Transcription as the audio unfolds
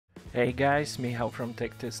Hey guys, Michał from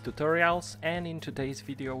TechTest Tutorials, and in today's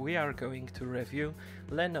video we are going to review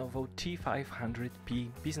Lenovo T540p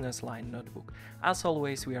business line notebook. As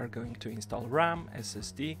always, we are going to install RAM,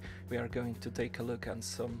 SSD, we are going to take a look at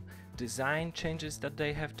some design changes that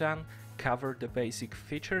they have done, cover the basic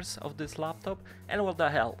features of this laptop, and what the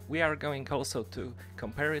hell, we are going also to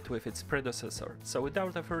compare it with its predecessor. So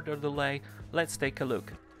without a further delay, let's take a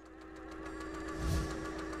look.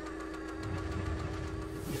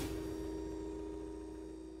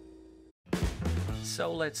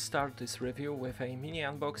 So let's start this review with a mini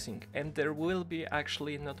unboxing, and there will be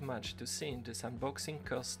actually not much to see in this unboxing,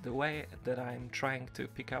 because the way that I'm trying to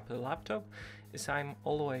pick up the laptop is I'm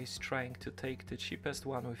always trying to take the cheapest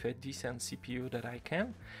one with a decent CPU that I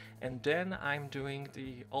can, and then I'm doing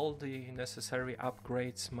all the necessary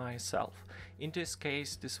upgrades myself. In this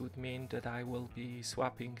case, this would mean that I will be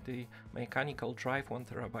swapping the mechanical drive,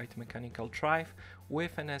 1TB mechanical drive,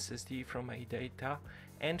 with an SSD from ADATA,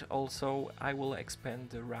 and also I will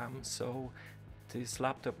expand the RAM. So this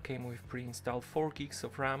laptop came with pre-installed 4 gigs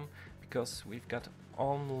of RAM. Because we've got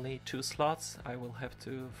only 2 slots, I will have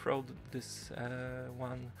to throw this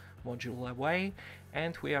one module away,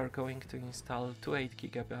 and we are going to install 2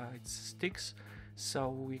 8GB sticks, so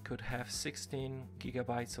we could have 16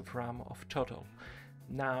 GB of RAM of total.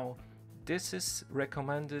 Now this is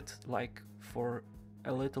recommended like for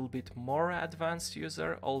a little bit more advanced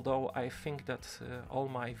user, although I think that all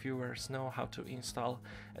my viewers know how to install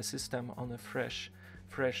a system on a fresh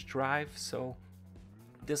drive. So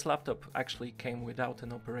this laptop actually came without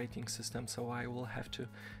an operating system, so I will have to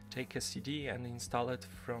take a CD and install it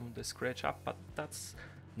from the scratch up, but that's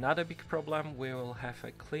not a big problem. We will have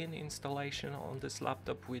a clean installation on this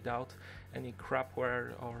laptop without any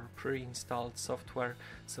crapware or pre-installed software,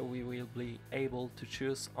 so we will be able to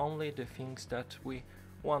choose only the things that we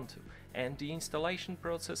want to. And the installation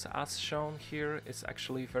process as shown here is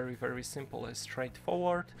actually very simple and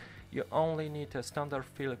straightforward. You only need a standard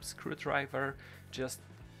Phillips screwdriver, just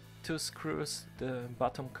 2 screws, the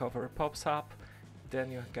bottom cover pops up,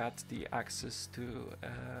 then you got the access to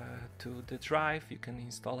the drive. You can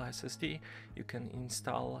install SSD, you can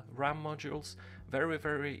install RAM modules.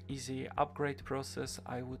 Very easy upgrade process.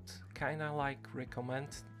 I would kinda like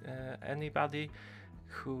recommend anybody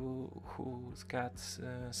who's got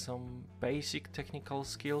some basic technical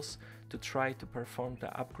skills to try to perform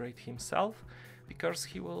the upgrade himself, because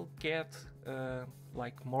he will get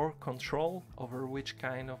like more control over which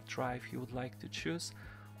kind of drive you would like to choose,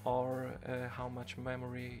 or how much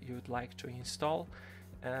memory you would like to install.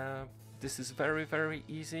 This is very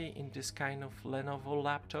easy in this kind of Lenovo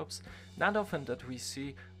laptops. Not often that we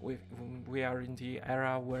see we are in the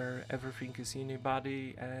era where everything is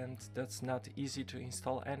unibody and that's not easy to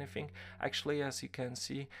install anything. Actually, as you can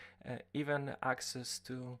see, even access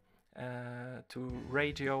to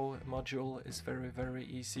radio module is very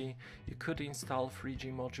easy. You could install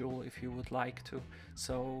 3G module if you would like to,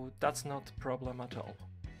 so that's not a problem at all.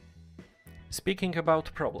 Speaking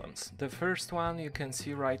about problems, the first one you can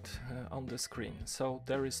see right on the screen. So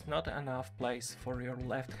there is not enough place for your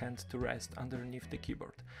left hand to rest underneath the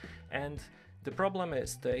keyboard. And the problem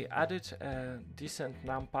is they added a decent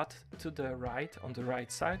numpad to the right, on the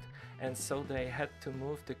right side, and so they had to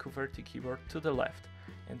move the QWERTY keyboard to the left.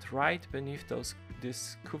 And right beneath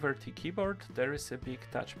this QWERTY keyboard there is a big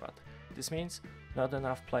touchpad. This means not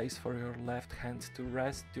enough place for your left hand to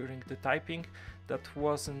rest during the typing. That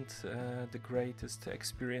wasn't the greatest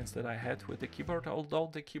experience that I had with the keyboard, although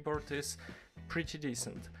the keyboard is pretty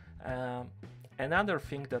decent. Another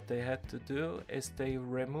thing that they had to do is they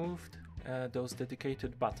removed those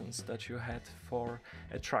dedicated buttons that you had for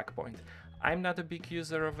a track point. I'm not a big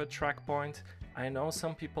user of a track point. I know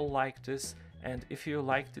some people like this, and if you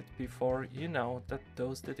liked it before, you know that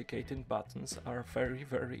those dedicated buttons are very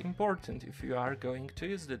important if you are going to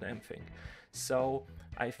use the damn thing. So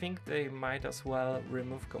I think they might as well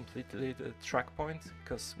remove completely the track point,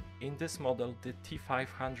 because in this model the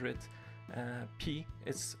T540p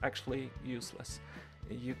is actually useless.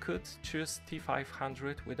 You could choose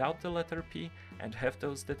T500 without the letter P and have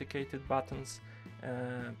those dedicated buttons.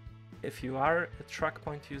 If you are a track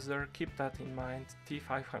point user, keep that in mind.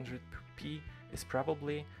 T540p is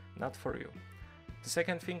probably not for you. The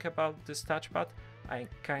second thing about this touchpad, I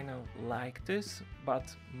kind of like this,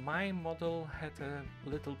 but my model had a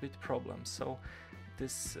little bit problem. So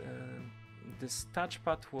this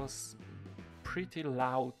touchpad was pretty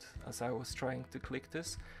loud as I was trying to click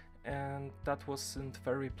this, and that wasn't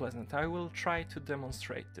very pleasant. I will try to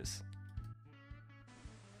demonstrate this.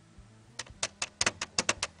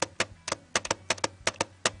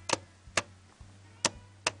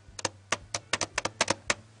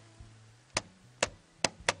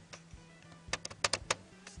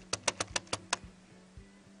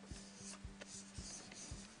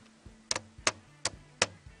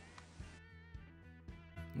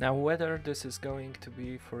 Now, whether this is going to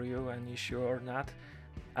be for you an issue or not,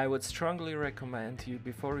 I would strongly recommend you,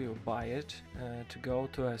 before you buy it, to go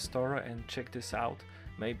to a store and check this out.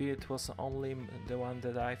 Maybe it was only the one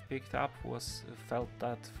that I've picked up felt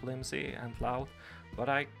that flimsy and loud, but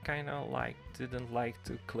I kinda didn't like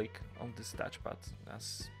to click on this touchpad,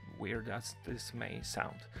 as weird as this may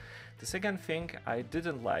sound. The second thing I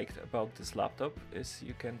didn't like about this laptop is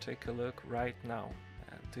you can take a look right now.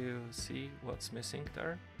 Do you see what's missing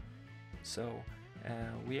there? So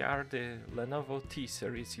we are the Lenovo T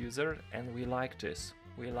series user, and we like this.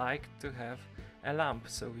 We like to have a lamp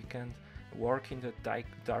so we can work in the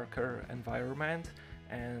darker environment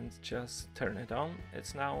and just turn it on.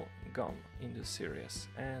 It's now gone in the series,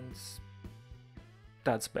 and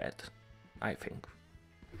that's bad, I think.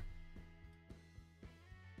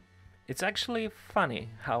 It's actually funny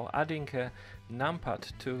how adding a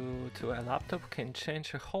numpad to a laptop can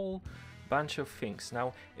change a whole bunch of things.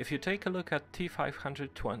 Now, if you take a look at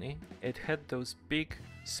T520, it had those big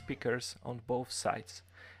speakers on both sides,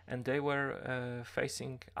 and they were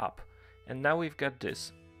facing up. And now we've got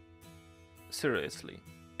this. Seriously,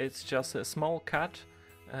 it's just a small cut,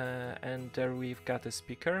 and there we've got a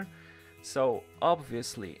speaker. So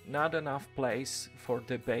obviously not enough place for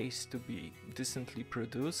the bass to be decently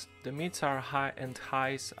produced. The mids are high and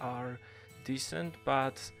highs are decent,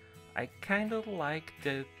 but I kind of like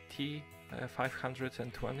the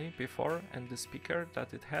T520 before and the speaker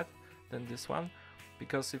that it had than this one,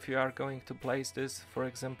 because if you are going to place this, for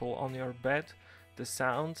example, on your bed, the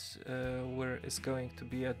sound is going to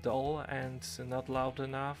be a dull and not loud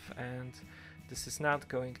enough, and this is not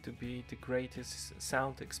going to be the greatest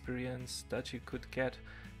sound experience that you could get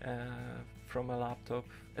from a laptop,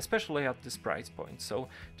 especially at this price point. So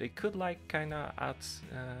they could kinda add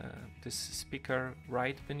this speaker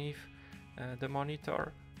right beneath the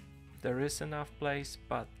monitor. There is enough place,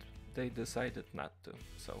 but they decided not to.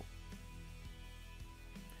 So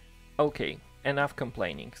okay, enough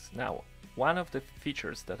complaining. Now, one of the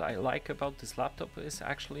features that I like about this laptop is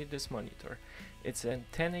actually this monitor. It's a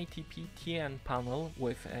 1080p TN panel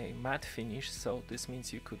with a matte finish, so this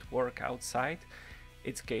means you could work outside.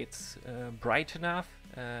 It gets bright enough,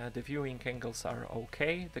 the viewing angles are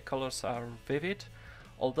okay, the colors are vivid.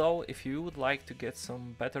 Although if you would like to get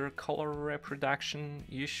some better color reproduction,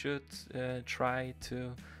 you should try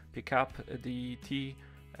to pick up the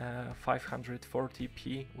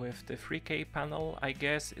T540p with the 3K panel. I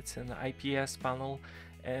guess it's an IPS panel.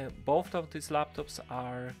 Both of these laptops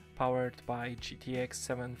are powered by GTX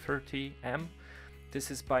 730M.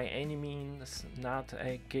 This is by any means not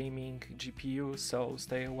a gaming GPU, so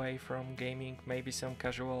stay away from gaming, maybe some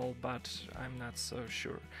casual, but I'm not so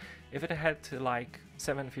sure. If it had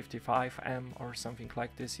 755M or something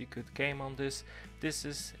like this, you could game on this. This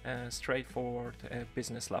is a straightforward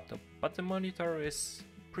business laptop, but the monitor is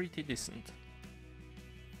pretty decent.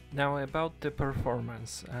 Now about the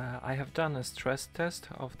performance. I have done a stress test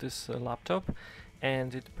of this laptop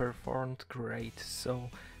and it performed great. So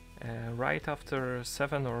right after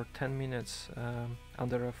 7 or 10 minutes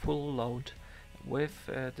under a full load with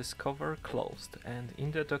this cover closed and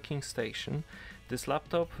in the docking station, this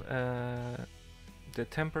laptop, the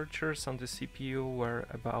temperatures on the CPU were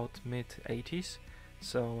about mid-80s,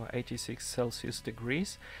 so 86 Celsius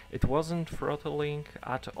degrees. It wasn't throttling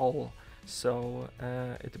at all, so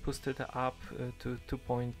it boosted up to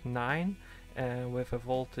 2.9 with a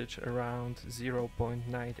voltage around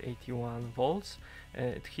 0.981 volts.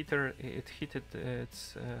 It hit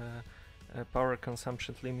its power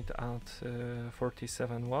consumption limit at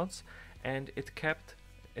 47 watts, and it kept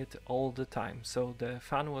it all the time. So the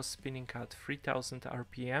fan was spinning at 3000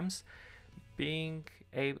 RPMs.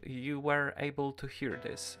 You were able to hear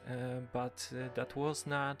this, but that was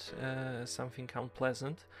not something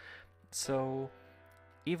unpleasant. So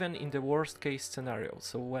even in the worst case scenario,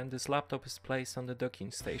 so when this laptop is placed on the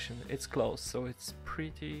docking station, it's closed, so it's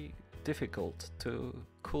pretty difficult to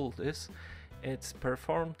cool this. It's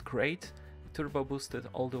performed great, turbo boosted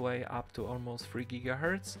all the way up to almost 3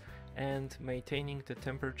 GHz, and maintaining the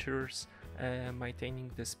temperatures, maintaining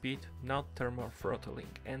the speed, not thermal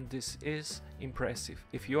throttling, and this is impressive.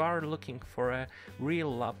 If you are looking for a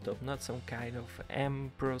real laptop, not some kind of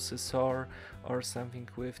M processor or something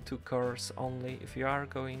with 2 cores only, if you are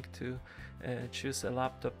going to choose a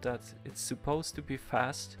laptop that it's supposed to be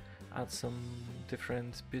fast at some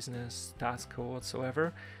different business task or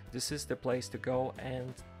whatsoever, this is the place to go,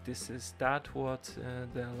 and this is what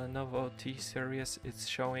the Lenovo T series is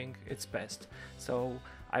showing its best. So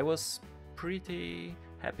I was pretty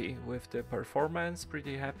happy with the performance,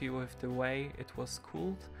 pretty happy with the way it was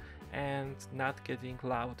cooled, and not getting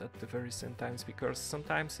loud at the very same times, because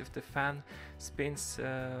sometimes if the fan spins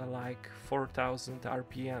like 4000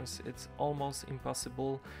 RPMs, it's almost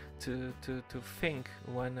impossible to think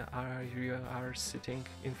when you are sitting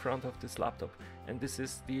in front of this laptop, and this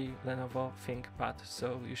is the Lenovo ThinkPad,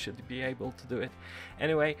 so you should be able to do it.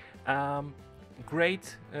 Anyway,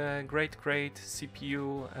 great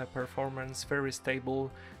CPU performance, very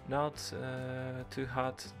stable, not too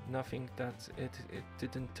hot, nothing that it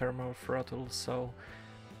didn't thermal throttle, so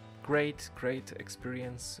great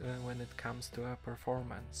experience when it comes to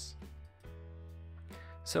performance.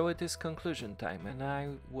 So it is conclusion time, and I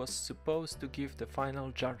was supposed to give the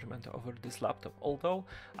final judgment over this laptop, although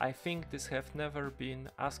I think this have never been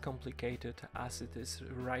as complicated as it is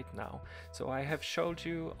right now. So I have showed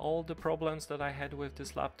you all the problems that I had with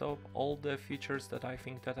this laptop, all the features that I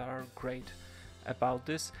think that are great about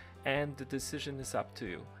this, and the decision is up to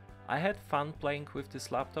you. I had fun playing with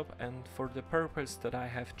this laptop, and for the purpose that I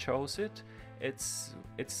have chose it, it's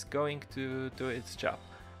going to do its job.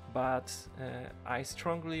 But I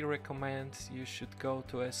strongly recommend you should go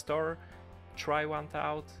to a store, try one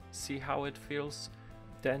out, see how it feels,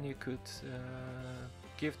 then you could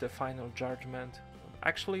give the final judgment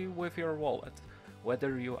actually with your wallet,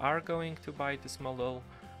 whether you are going to buy this model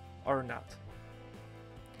or not.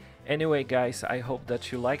 Anyway guys, I hope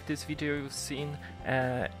that you like this video you've seen.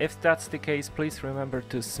 If that's the case, please remember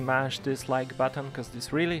to smash this like button, because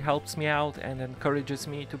this really helps me out and encourages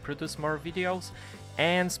me to produce more videos.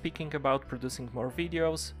 And speaking about producing more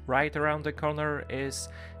videos, right around the corner is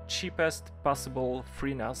cheapest possible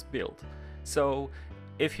FreeNAS build. So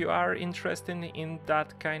if you are interested in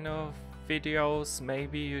that kind of videos,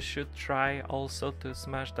 maybe you should try also to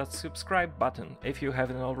smash that subscribe button if you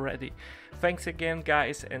haven't already. Thanks again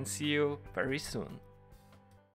guys, and see you very soon.